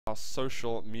our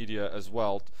social media as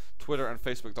well, Twitter and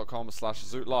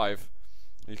Facebook.com/ZootLive.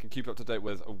 You can keep up to date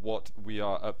with what we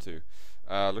are up to.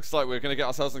 Looks like we're going to get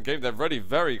ourselves in game. They're ready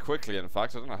very quickly, in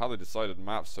fact. I don't know how they decided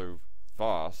maps so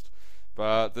fast.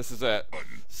 But this is it.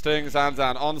 Sting,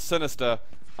 Zanzan on Sinister.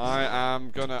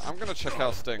 I'm gonna check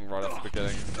out Sting right off the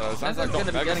beginning. Zanzan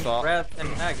got Mega Start. Breath and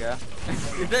Mega.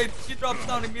 She drops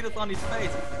down immediately on his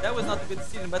face. That was not a good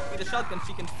decision, but with a shotgun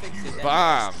she can fix it.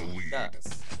 Bam!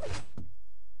 That's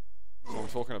what I'm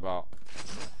talking about.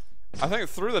 I think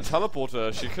through the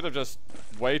teleporter she could have just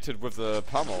waited with the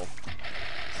pummel.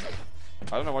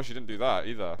 I don't know why she didn't do that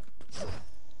either.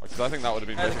 Because I think that would have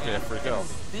been basically a free kill.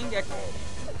 Sting actually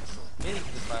meaning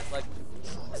this fight. Like,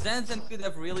 Zanzan could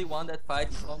have really won that fight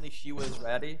if only she was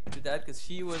ready to that, because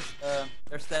she was,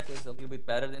 her stat was a little bit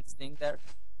better than Sting there.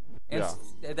 And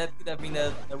yeah. That could have been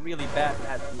a really bad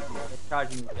move,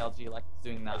 charging with the LG like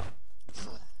he's doing now.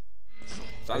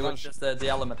 So it was just the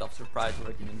element of surprise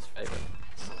working in his favor.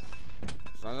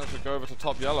 Zanzan should go over to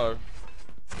top yellow.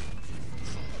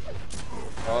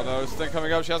 Oh no, Sting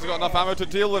coming up. She hasn't got enough ammo to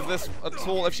deal with this at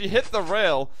all. If she hit the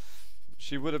rail,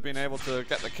 she would have been able to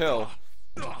get the kill.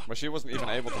 But she wasn't even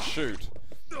able to shoot.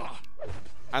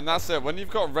 And that's it. When you've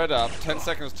got red up, 10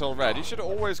 seconds till red, you should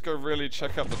always go really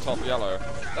check up the top yellow.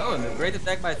 Oh, and a great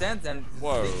attack by Zanzan.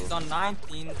 He's on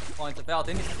 19 points of health,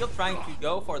 and he's still trying to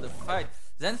go for the fight.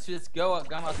 Zen should just go out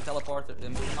the teleporter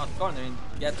and move him out the corner and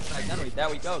get the frag. There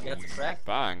we go, gets the frag.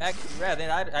 Bang. Back to red,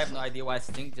 and I have no idea why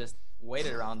Sting just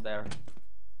waited around there.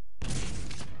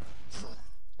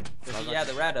 Because he had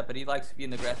the red up, but he likes to be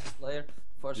an aggressive player.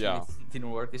 Fortunately, it didn't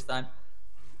work this time.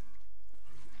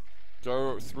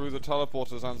 Go through the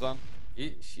teleporter, Zanzan.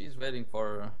 She's waiting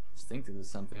for Sting to do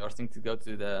something, or Sting to go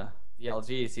to the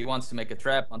LGs. He wants to make a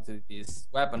trap onto this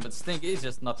weapon, but Sting is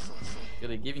just not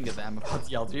really giving a damn about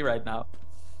the LG right now.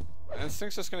 And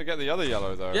Sting's just going to get the other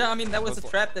yellow, though. Yeah, I mean, that was a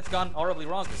trap that's gone horribly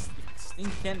wrong.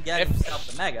 Sting can get himself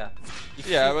the Mega.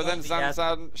 Yeah, but then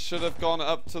Zanzan should have gone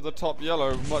up to the top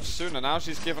yellow much sooner. Now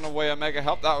she's given away a Mega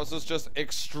help. That was just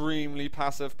extremely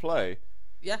passive play.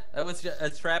 Yeah, that was just a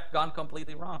trap gone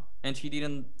completely wrong. And she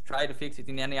didn't try to fix it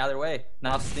in any other way.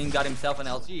 Now Sting got himself an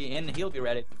LG, and he'll be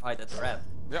ready to fight at the red.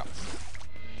 Yeah.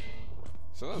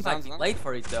 So he might be late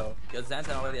for it though, because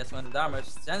Zanzan already has 100 armor.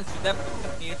 Zanzan should definitely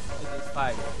continue to this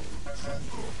fight.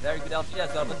 Very good LG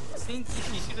as well, but Sting,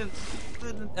 she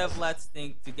couldn't have let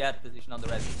Sting to get position on the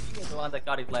red. She was the one that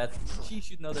got it last. She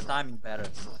should know the timing better.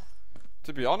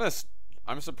 To be honest,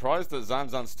 I'm surprised that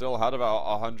Zanzan still had about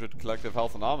 100 collective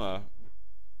health and armor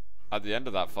at the end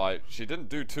of that fight. She didn't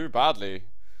do too badly.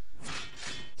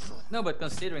 No, but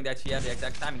considering that she had the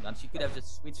exact timing on, she could have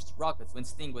just switched rockets when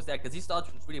Sting was there, because his dodge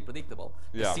was really predictable.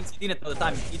 Yeah. Since he didn't know the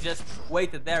timing, he just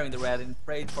waited there in the red and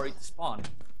prayed for it to spawn.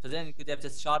 So then he could have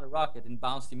just shot a rocket and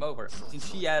bounced him over, since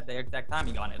she had the exact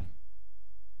timing on it.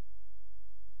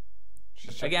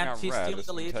 Again, she's still in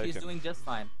the lead. She's doing just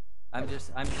fine. I'm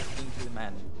just being to the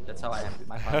man. That's how I am with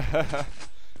my fight.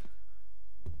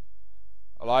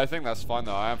 Well, I think that's fine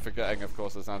though. I am forgetting, of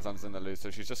course, that Zanzan's in the lead, so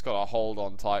she's just got to hold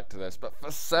on tight to this. But for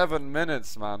 7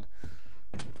 minutes, man,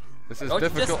 this is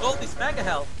difficult. She just got this Mega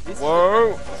health.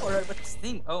 Whoa! For her, but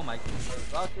Sting, oh my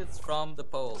goodness, rockets from the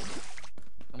pole.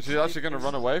 Is she actually going to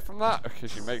run away from that? Okay,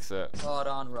 she makes it. Spot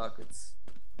on rockets.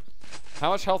 How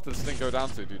much health did Sting go down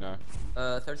to? Do you know?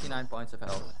 39 points of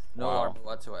health. No armor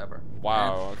whatsoever.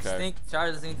 Wow. And okay. Sting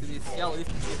charges into this yellow.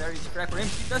 It's very distracting for him.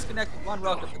 She does connect with one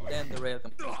rocket, but then the rail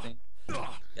comes to Sting.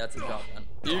 That's a job done.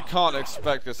 You can't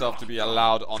expect yourself to be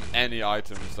allowed on any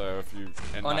items though if you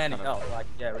on any health, like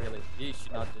yeah, really. You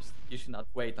should not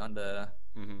wait on the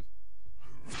You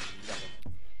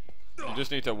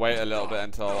just need to wait a little bit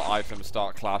until items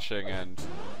start clashing and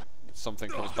something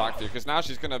comes back to you, because now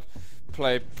she's gonna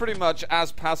play pretty much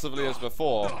as passively as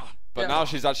before, but now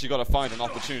she's actually got to find an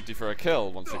opportunity for a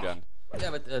kill once again.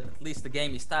 Yeah, but at least the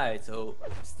game is tied, so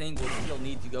Sting will still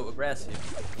need to go aggressive.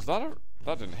 Was that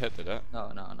that didn't hit, did it?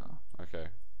 No. Okay.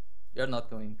 You're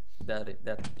not going that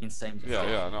insane.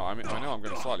 Yeah, no. I mean, I know I'm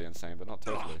going slightly insane, but not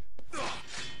totally.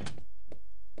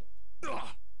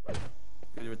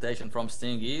 Good rotation from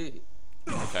Sting.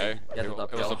 Okay. It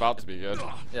was about to be good.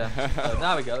 Yeah.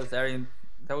 Now we go. Zarian.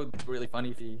 That would be really funny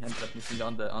if he ended up missing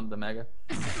on the Mega.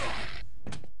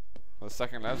 The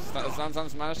second left.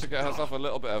 Zanzan's managed to get herself a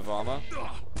little bit of armor.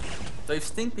 So if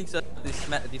Sting picks up this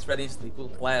red instantly, it will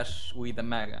clash with the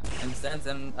Mega. And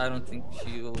Zanzan, I don't think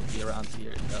she'll be around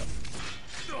here.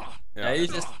 So. Yeah,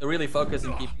 he's just really focused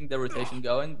on keeping the rotation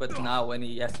going. But now when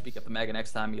he has to pick up the Mega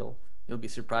next time, he'll be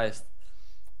surprised.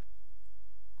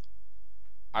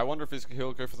 I wonder if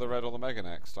he'll go for the red or the Mega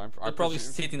next. He'll probably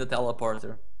sit in the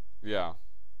teleporter. Yeah.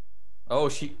 Oh,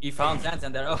 he found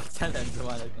Zanzan there. Oh, Zanzan's the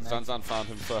one that connected. Zanzan found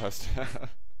him first.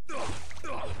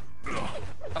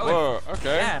 Oh, whoa,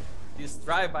 okay. Yeah, these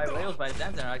drive-by rails by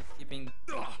Zanzan are keeping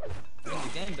the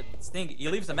game, but Sting, he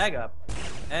leaves the Mega up.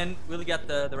 And will he get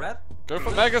the red? Go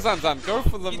for Mega, Zanzan. Go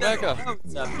for the Mega.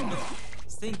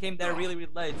 Sting came there really,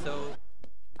 really late, so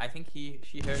I think she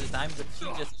heard the time, but she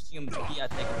just assumed he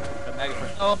had taken the Mega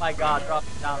first. Oh my god,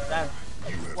 dropping down Zanzan.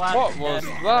 What was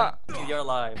that? In your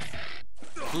life.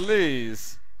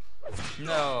 Please.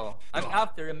 No.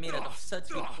 After a minute of such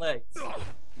good plays,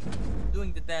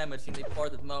 doing the damage in the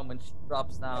important moment, she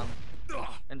drops down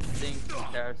and Sting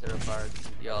tears her apart.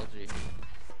 The LG.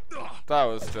 That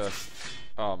was just,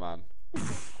 oh man,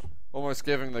 almost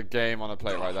giving the game on a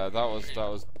plate right there. That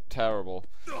was terrible.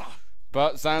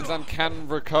 But Zanzan can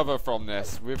recover from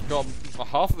this. We've got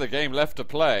half of the game left to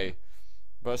play,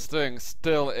 but Sting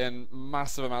still in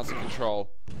massive amounts of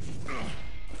control.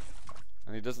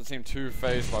 And he doesn't seem too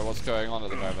phased by what's going on at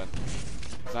the moment.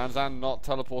 Zanzan not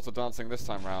teleporter dancing this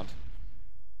time round.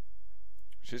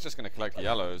 She's just going to collect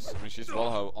yellows. I mean, she's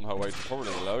well on her way to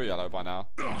probably the low yellow by now.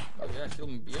 Oh yeah, she'll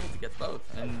be able to get both.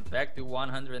 And back to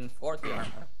 140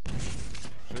 armor.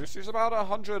 She's about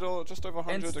 100 or just over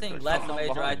 100. And Sting let the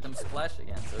major item splash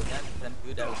again, so that's a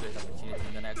good upgrade opportunity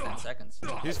in the next 10 seconds.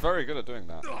 He's very good at doing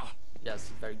that. Yes,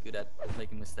 he's very good at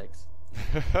making mistakes.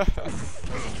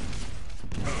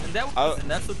 And that was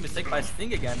an absolute mistake by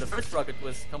Sting again. The first rocket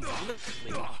was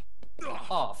completely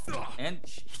off, and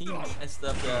he messed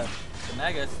up the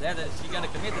Megas. And she gonna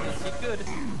commit it, and she could.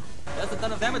 Does a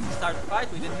ton of damage to start the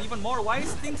fight with, and even more. Why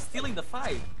is Sting stealing the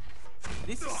fight?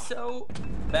 This is so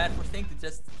bad for Sting to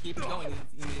just keep going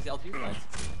in these LG fights.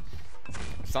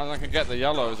 Zanzan can get the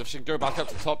yellows. If she can go back up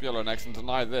to top yellow next and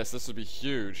deny this would be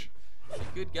huge.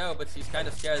 She could go, but she's kind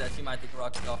of scared that she might take a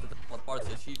rocket off the teleport,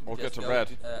 so she or just get to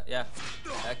red. Yeah,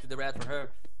 back to the red for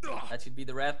her. That should be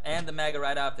the red and the Mega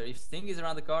right after. If Sting is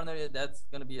around the corner, that's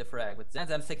gonna be a frag. But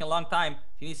Zanzan's taking a long time.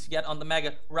 She needs to get on the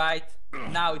Mega right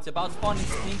now. It's about spawning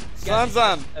Sting.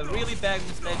 Zanzan! A really bad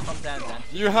mistake from Zanzan.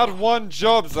 You had one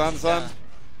job, Zanzan.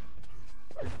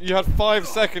 Yeah. You had 5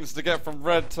 seconds to get from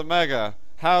red to Mega.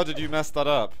 How did you mess that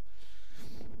up?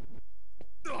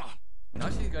 Now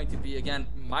she's going to be, again,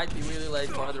 might be really late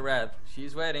for the red.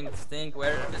 She's waiting, Sting,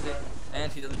 where is it?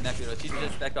 And she doesn't connect with it. She's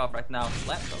just back off right now.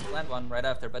 Land one right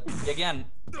after, but again,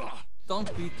 don't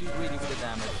be too greedy with the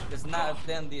damage, because now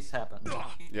then this happened.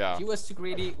 Yeah. She was too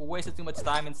greedy, wasted too much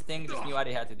time, and Sting just knew what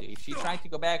he had to do. If she's trying to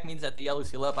go back, means that the yellow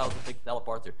seal up, out to take the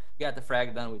teleporter, get the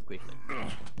frag done with quickly.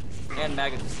 And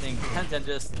Mega to Sting, and then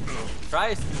just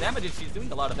tries to damage it. She's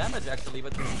doing a lot of damage actually,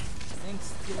 but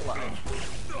Sting's still alive.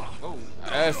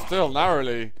 Whoa. Still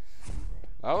narrowly.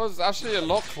 That was actually a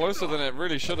lot closer than it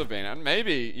really should have been, and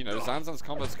maybe, you know, Zanzan's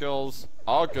combat skills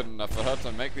are good enough for her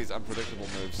to make these unpredictable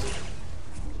moves.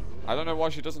 I don't know why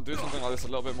she doesn't do something like this a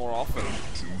little bit more often.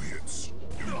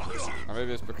 Or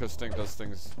maybe it's because Sting does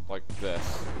things like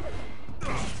this.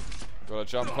 Gotta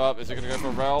jump up. Is he gonna go for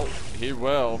a rail? He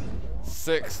will.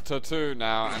 6-2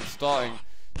 now, and starting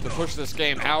to push this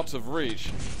game out of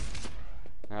reach.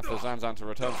 Now for Zanzan to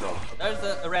return from. There's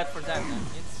a red for Zanzan.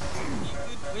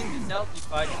 He could win this LP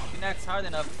fight if he connects hard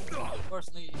enough.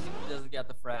 Unfortunately, he simply doesn't get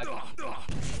the frag.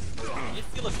 It's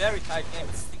still a very tight game,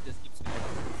 but Sting just keeps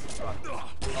connecting.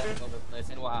 All over the place,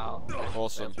 and wow.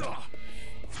 Awesome.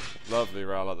 Lovely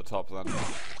rail at the top then.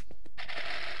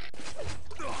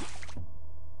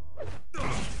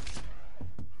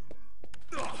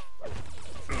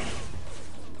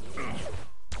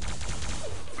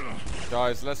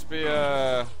 Guys, let's be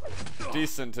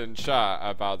decent in chat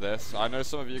about this. I know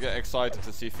some of you get excited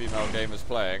to see female gamers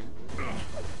playing,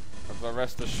 but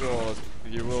rest assured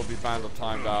you will be banned or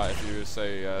timed out if you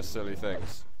say silly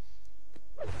things.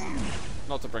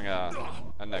 Not to bring a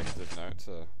negative note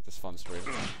to this fun stream.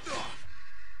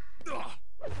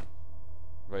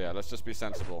 But yeah, let's just be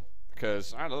sensible,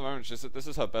 because at the moment this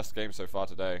is her best game so far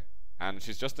today, and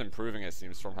she's just improving, it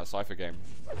seems, from her Cypher game.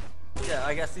 Yeah,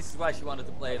 I guess this is why she wanted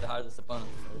to play the hardest opponent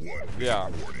first. Yeah.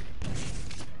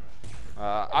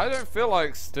 I don't feel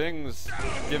like Sting's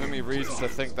giving me reason to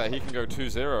think that he can go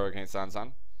 2-0 against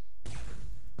Zanzan.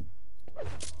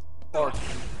 Or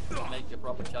make a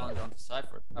proper challenge on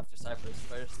Cypher after Cypher's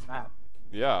first map.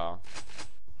 Yeah.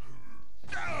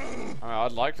 I mean,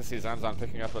 I'd like to see Zanzan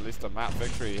picking up at least a map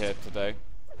victory here today.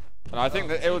 And I think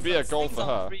that it would be a goal for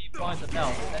her. 3 points of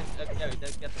health. Yeah,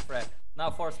 get the frag. Now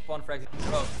 4 spawn frags in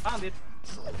a row. Found it.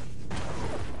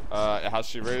 Has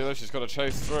she really though? She's got to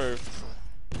chase through.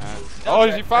 And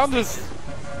oh, she found us!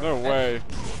 No way.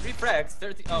 3 frags,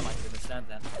 30. Oh my goodness,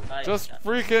 Zanzan. Just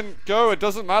freaking go. It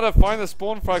doesn't matter. Find the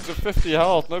spawn frags with 50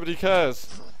 health. Nobody cares.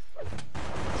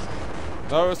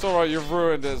 No, it's alright, you've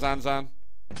ruined it, Zanzan.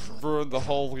 Ruined the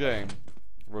whole game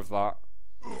with that.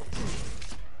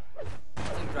 I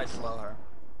think right below her.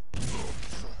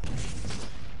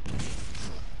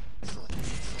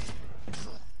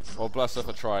 Well, bless her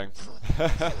for trying.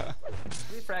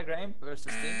 Frag game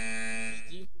versus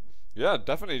Sting. Yeah,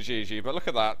 definitely GG, but look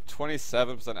at that.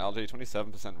 27% LG,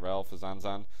 27% rel for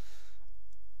Zanzan.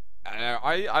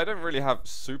 I don't really have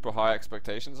super high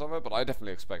expectations of it, but I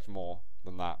definitely expect more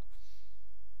than that.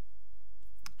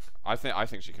 I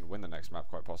think she can win the next map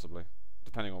quite possibly,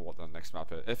 depending on what the next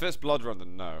map is. If it's Blood Run,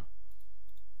 then no.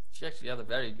 She actually had a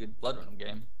very good Blood Run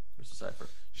game versus Cypher.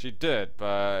 She did,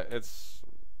 but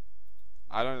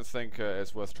I don't think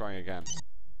it's worth trying again.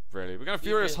 Really, we're gonna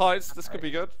Furious Heights. This could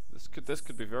be good. This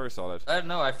could be very solid. I don't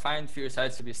know. I find Furious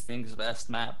Heights to be Sting's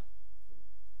best map.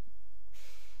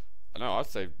 No, I'd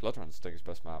say Blood Run's Sting's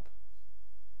best map,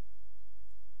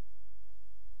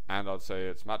 and I'd say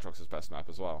it's Matrox's best map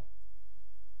as well.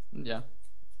 Yeah.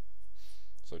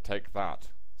 So take that,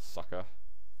 sucker.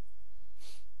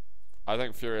 I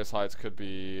think Furious Heights could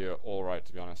be all right,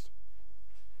 to be honest.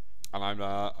 And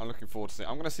I'm looking forward to seeing.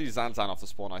 I'm gonna see Zanzan off the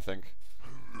spawn, I think,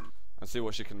 and see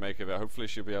what she can make of it. Hopefully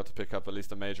she'll be able to pick up at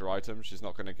least a major item. She's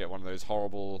not gonna get one of those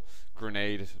horrible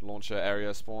grenade launcher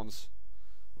area spawns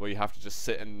where you have to just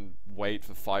sit and wait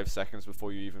for 5 seconds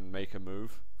before you even make a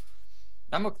move.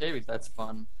 I'm okay with that's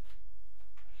fun.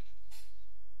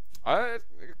 It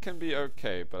can be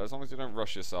okay, but as long as you don't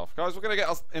rush yourself. Guys, we're gonna get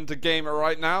us into game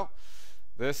right now.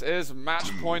 This is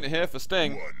match point here for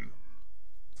Sting.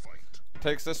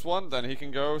 Takes this one, then he can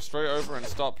go straight over and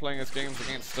start playing his games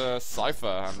against Cypher.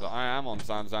 And I am on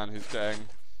Zanzan, who's getting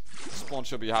spawn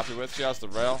she'll be happy with. She has the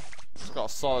rail. She's got a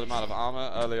solid amount of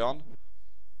armor early on.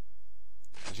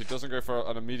 And she doesn't go for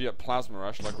an immediate plasma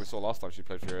rush like we saw last time she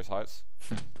played Furious Heights.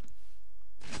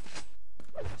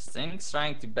 Sting's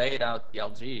trying to bait out the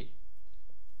LG.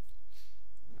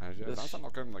 That's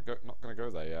not going to go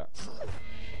there yet.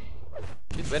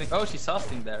 She's waiting. Oh, she saw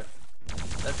Sting there.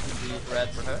 That's going to be red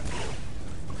for her.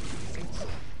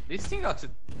 This Sting got to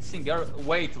Sting, you're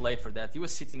way too late for that. He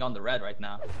was sitting on the red right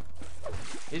now.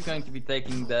 He's going to be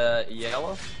taking the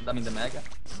yellow, I mean the mega.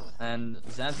 And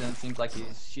Zanzan seems like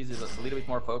she's a little bit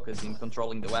more focused in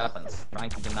controlling the weapons,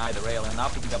 trying to deny the rail and now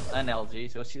picking up an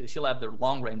LG, so she'll have the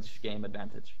long range game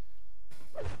advantage.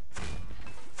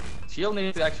 She'll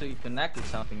need to actually connect with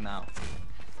something now.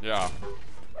 Yeah.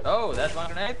 Oh, that's one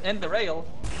grenade and the rail.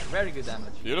 Very good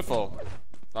damage. Beautiful.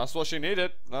 That's what she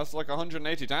needed. That's like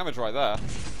 180 damage right there.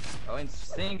 Oh, and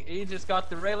Sting, he just got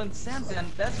the rail and sense, and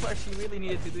that's where she really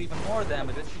needed to do even more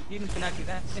damage. But she didn't connect with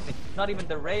anything. Not even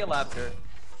the rail after.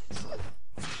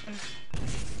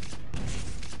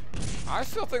 I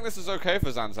still think this is okay for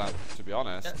Zanzan, to be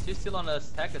honest. Yeah, she's still on a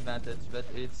stack advantage, but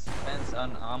it depends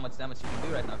on how much damage she can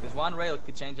do right now. Because one rail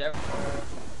could change everything.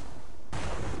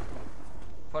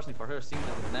 Fortunately for her, Sting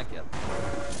doesn't connect yet.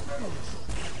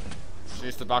 She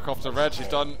needs to back off to red. She's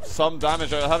done some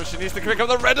damage over her. She needs to pick up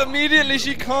the red immediately.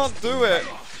 She can't do it.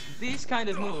 These kind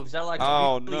of moves are like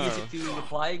really easy to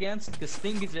apply against, because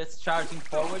Sting is just charging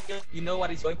forward. You know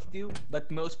what he's going to do, but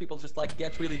most people just like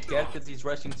get really scared because he's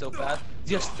rushing so fast.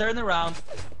 Just turn around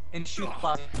and shoot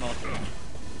plasma.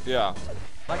 Yeah.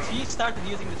 Like she started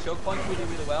using the choke point really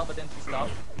well, but then she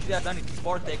stopped. She should have done it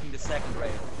before taking the second rail,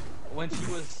 when she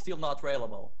was still not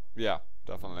railable. Yeah,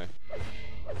 definitely.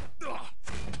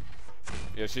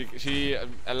 Yeah, she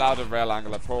allowed a rail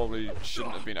angle that probably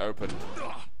shouldn't have been opened.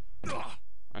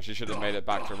 And she should have made it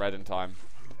back to red in time.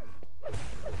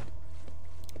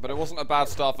 But it wasn't a bad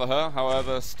start for her.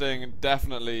 However, Sting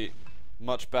definitely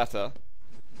much better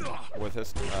with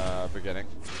his beginning.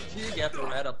 She get the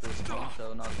red up to spawn,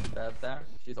 so not too bad there.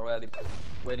 She's already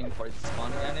waiting for it to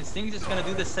spawn again. And Sting's just gonna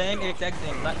do the same exact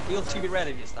thing. Like, will she be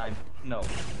ready this time? No.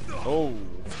 Oh.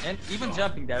 And even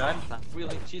jumping there,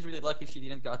 she's really lucky she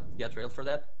didn't get railed for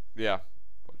that. Yeah.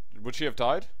 Would she have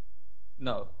died?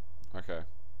 No. Okay.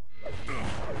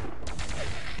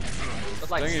 But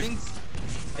like Sting's,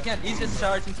 again, he's just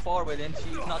charging forward and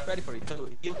she's not ready for it, so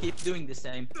he'll keep doing the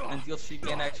same until she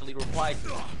can actually reply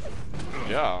to it.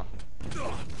 Yeah.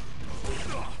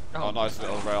 Oh, nice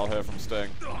little rail here from Sting.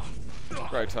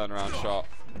 Great turnaround shot.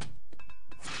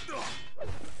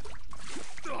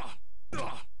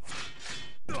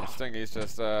 Sting is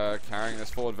just carrying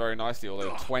this forward very nicely,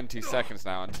 although 20 seconds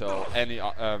now until any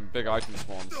big item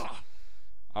spawns.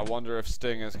 I wonder if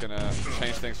Sting is going to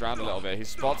change things around a little bit. He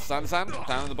spots Zanzan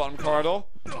down in the bottom corridor.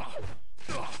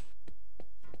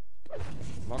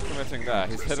 Not committing there.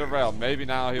 He's hit a rail. Maybe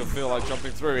now he'll feel like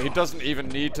jumping through. He doesn't even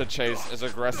need to chase as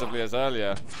aggressively as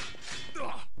earlier.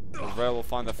 The rail will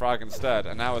find the frag instead.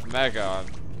 And now with Mega,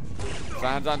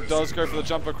 Zanzan does go for the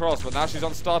jump across, but now she's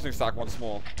on starting stack once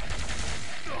more.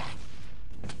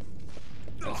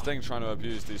 And Sting trying to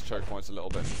abuse these choke points a little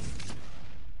bit.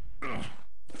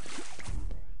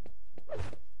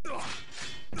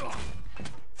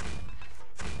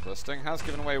 So Sting has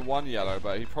given away one yellow,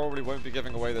 but he probably won't be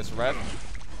giving away this red.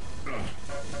 A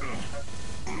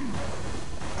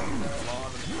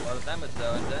lot of damage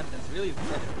though, and then it's really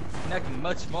connecting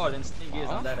much more than Sting is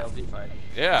on that LG fight.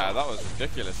 Yeah, that was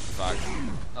ridiculous in fact.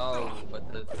 Oh,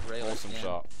 but the rail. Awesome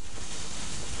shot.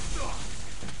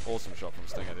 Awesome shot from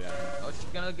Sting at the end. Oh, she's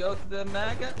gonna go to the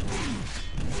Mega.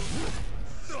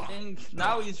 Sting,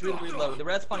 now he's really low. The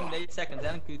red spawning in 8 seconds,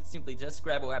 then could simply just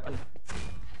grab a weapon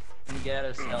and get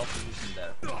herself positioned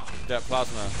there. Get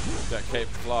Plasma, get Cape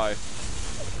Fly.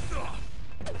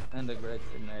 And the great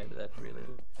grenade that really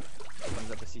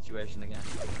opens up the situation again.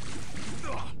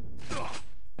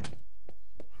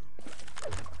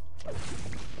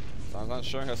 Zanzan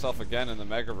showing herself again in the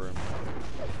Mega Room.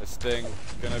 Is Sting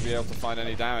going to be able to find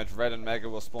any damage? Red and Mega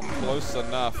will spawn close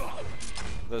enough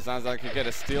that Zanzan can get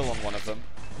a steal on one of them.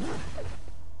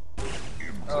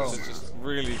 So it's just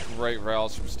really great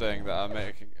rails from Sting that are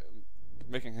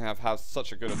making him have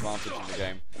such a good advantage in the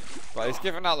game. But he's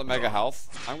given out the Mega health.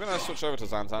 I'm going to switch over to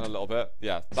Zanzan a little bit.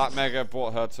 Yeah, that Mega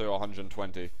brought her to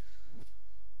 120.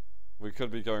 We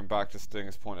could be going back to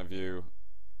Sting's point of view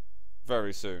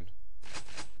very soon.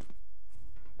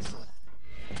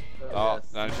 Oh,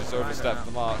 no, she's overstepped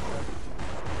the mark.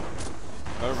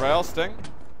 No rail, Sting.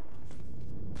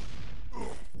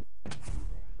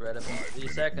 Red up in 3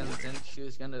 seconds, and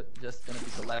she's just gonna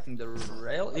be collecting the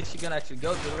rail. Is she gonna actually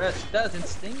go to the red? She doesn't.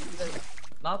 Sting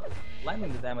not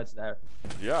landing the damage there.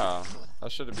 Yeah,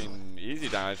 that should have been easy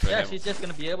damage for him. Yeah, she's just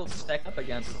gonna be able to stack up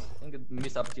again. I think a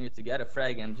missed opportunity to get a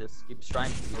frag and just keep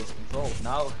trying to lose control.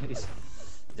 Now he's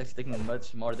just taking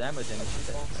much more damage than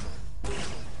she did.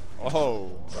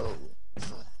 Oh.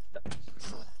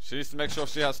 She needs to make sure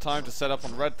she has time to set up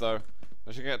on red though.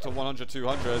 She can get to 100,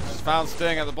 200. She's found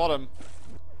Sting at the bottom.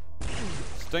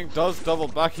 Sting does double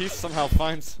back. He somehow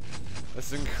finds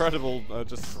this incredible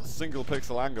just single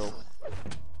pixel angle.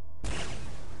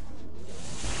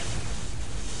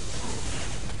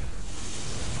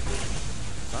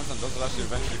 Zanzan does actually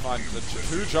eventually find the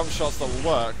 2 jump shots that will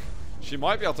work. She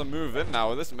might be able to move in now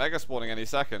with this Mega spawning any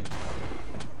second.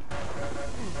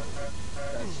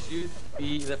 That should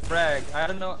be the frag. I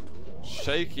don't know.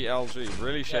 Shaky LG,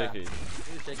 really shaky. Yeah,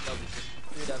 really shaky LG.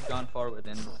 She should have gone forward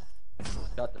and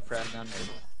got the frag done.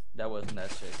 That wasn't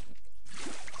that shaky.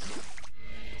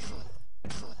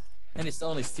 And it's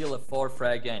only still a 4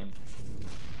 frag game.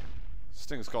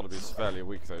 Sting's got to be fairly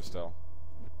weak though still.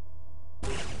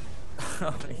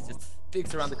 He just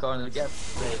peeks around the corner and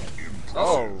gets it.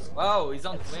 Oh! Wow, he's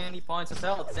on 20 points of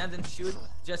health. Zanzan shoot.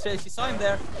 Just she saw him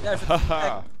there. There's a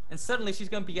frag. And suddenly she's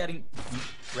going to be getting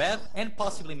red and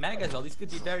possibly Mega as well. This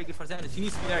could be very good for Zanzan. She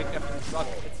needs to be very careful with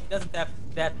rocket. She doesn't have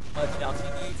that much health.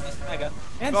 She needs this Mega.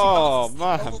 And she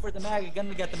man. over the Mega,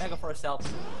 gonna get the Mega for herself.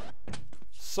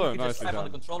 So nicely done. On the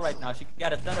control right now. She could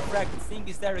get a ton of frag. Sting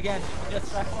is there again. She can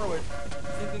just track forward.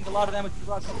 She's doing a lot of damage to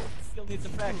rocket. Still needs a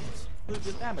frag.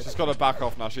 She's got to back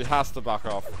off now. She has to back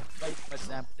off. Way too much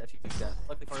damage that she took there.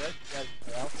 Looking for it.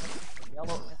 The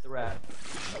yellow and the red.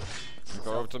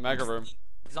 Go over to Mega Room.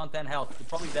 He's on 10 health.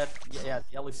 Probably that. Yeah, the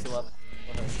yellow is still up.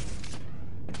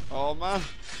 Oh man.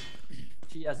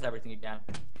 She has everything again.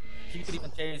 She could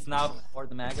even chase now for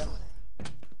the Mega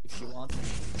if she wants.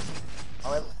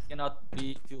 However, it cannot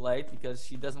be too late because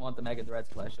she doesn't want the Mega the red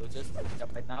splash. So just pick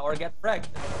up right now or get fragged.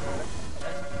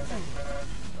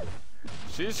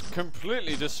 She's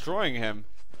completely destroying him.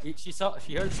 She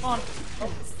heard the spawn.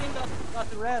 Oh, Sting got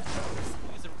the red.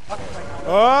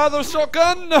 Ah, the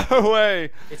shotgun! No way!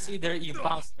 It's either you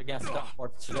bounce against the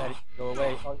or she let it go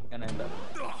away, or you're gonna end up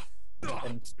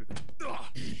getting screwed.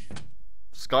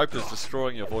 Skype is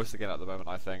destroying your voice again at the moment,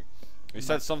 I think. You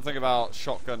said something about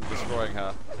shotgun destroying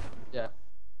her. Yeah.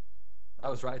 I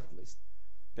was right, at least.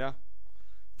 Yeah.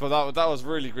 But that was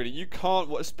really greedy. You can't,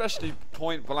 especially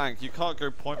point blank, you can't go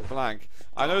point blank.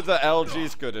 I know that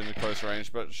LG's good in close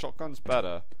range, but shotgun's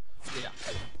better. Yeah.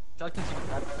 Shotgun's even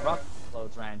better than rocket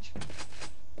close range.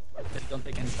 Just don't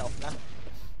take any self damage.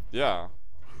 Yeah.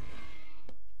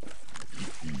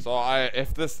 So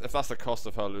if that's the cost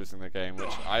of her losing the game,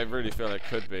 which I really feel it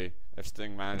could be, if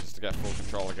Sting manages to get full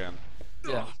control again.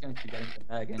 Yeah, he's going to be getting the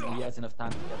bag, and he has enough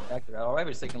time to get back there.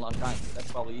 However, it's taking a long time, so that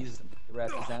probably eases him. The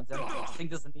red presents him. Sting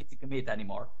doesn't need to commit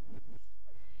anymore.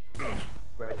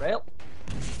 Great rail.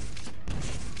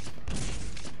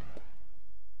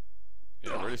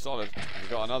 Yeah, really solid. We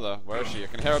got another. Where is she? I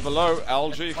can hear her below.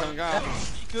 LG coming down.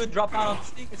 She good drop down on the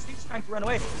Stink. Stink's trying to run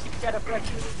away. She can get a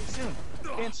fracture really soon.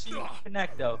 Can she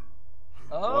connect though?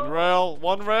 Oh.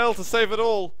 One rail to save it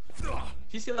all.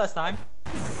 She still has time.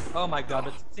 Oh my god,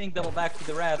 but Stink double back to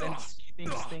the red and she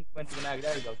thinks Stink went to the mag.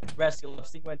 There he goes. Red still left.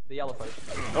 Stink went to the yellow first.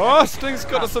 Oh, Stink's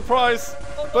got a surprise.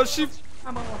 But she...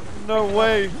 No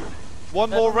way. One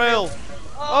more rail.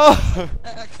 Oh!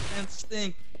 And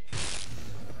Stink.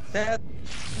 That...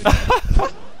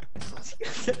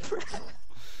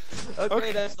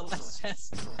 Okay, that's the last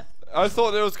chance. I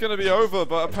thought it was going to be over,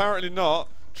 but apparently not.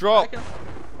 Drop.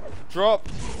 Drop.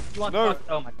 You want No.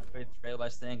 oh my god, great trail by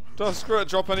Stink. Don't screw it,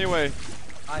 drop anyway.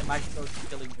 My coach is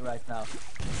killing me right now.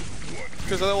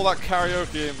 Because of all that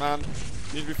karaoke, man.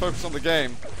 You need to be focused on the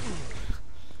game.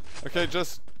 Okay,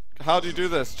 just... How do you do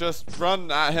this? Just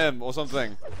run at him or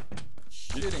something.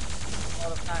 Shooting. All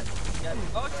the time. Yeah.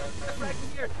 Oh, it's right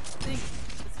here. Stink.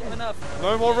 It's enough.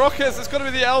 No more rockets. It's got to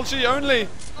be the LG only.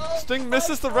 Sting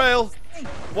misses the rail.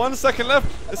 1 second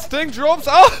left. Sting drops.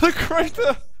 Oh, the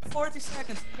crater. 40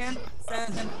 seconds. Can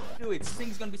zanzan do it?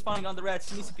 Sting's gonna be spawning on the red.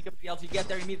 She needs to pick up the LG. Get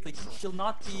there immediately. She'll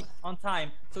not be on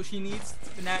time, so she needs to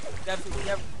connect.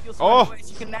 Feels away.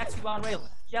 She connects you on rail.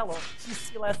 Yellow. She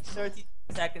still has 30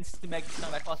 seconds to make the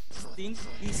comeback. Sting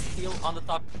is still on the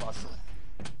top spot.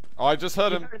 Oh, I just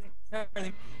heard him. Heard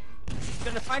him. She's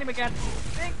gonna find him again.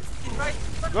 Sting is right.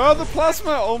 Oh, the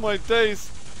plasma. Oh my days.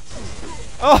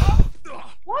 Oh.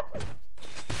 What?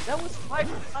 That was 5.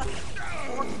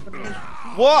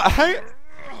 What? Hey.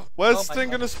 Where's Sting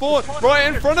gonna spawn? Right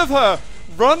in front of her.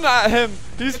 Run at him.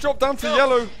 He's dropped down to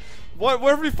yellow.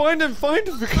 Wherever you find him,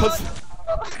 because.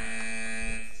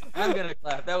 I'm gonna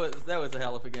clap. That was a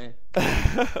hell of a game.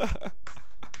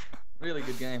 Really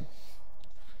good game.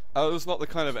 That was not the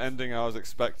kind of ending I was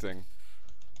expecting.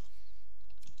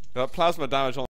 That plasma damage on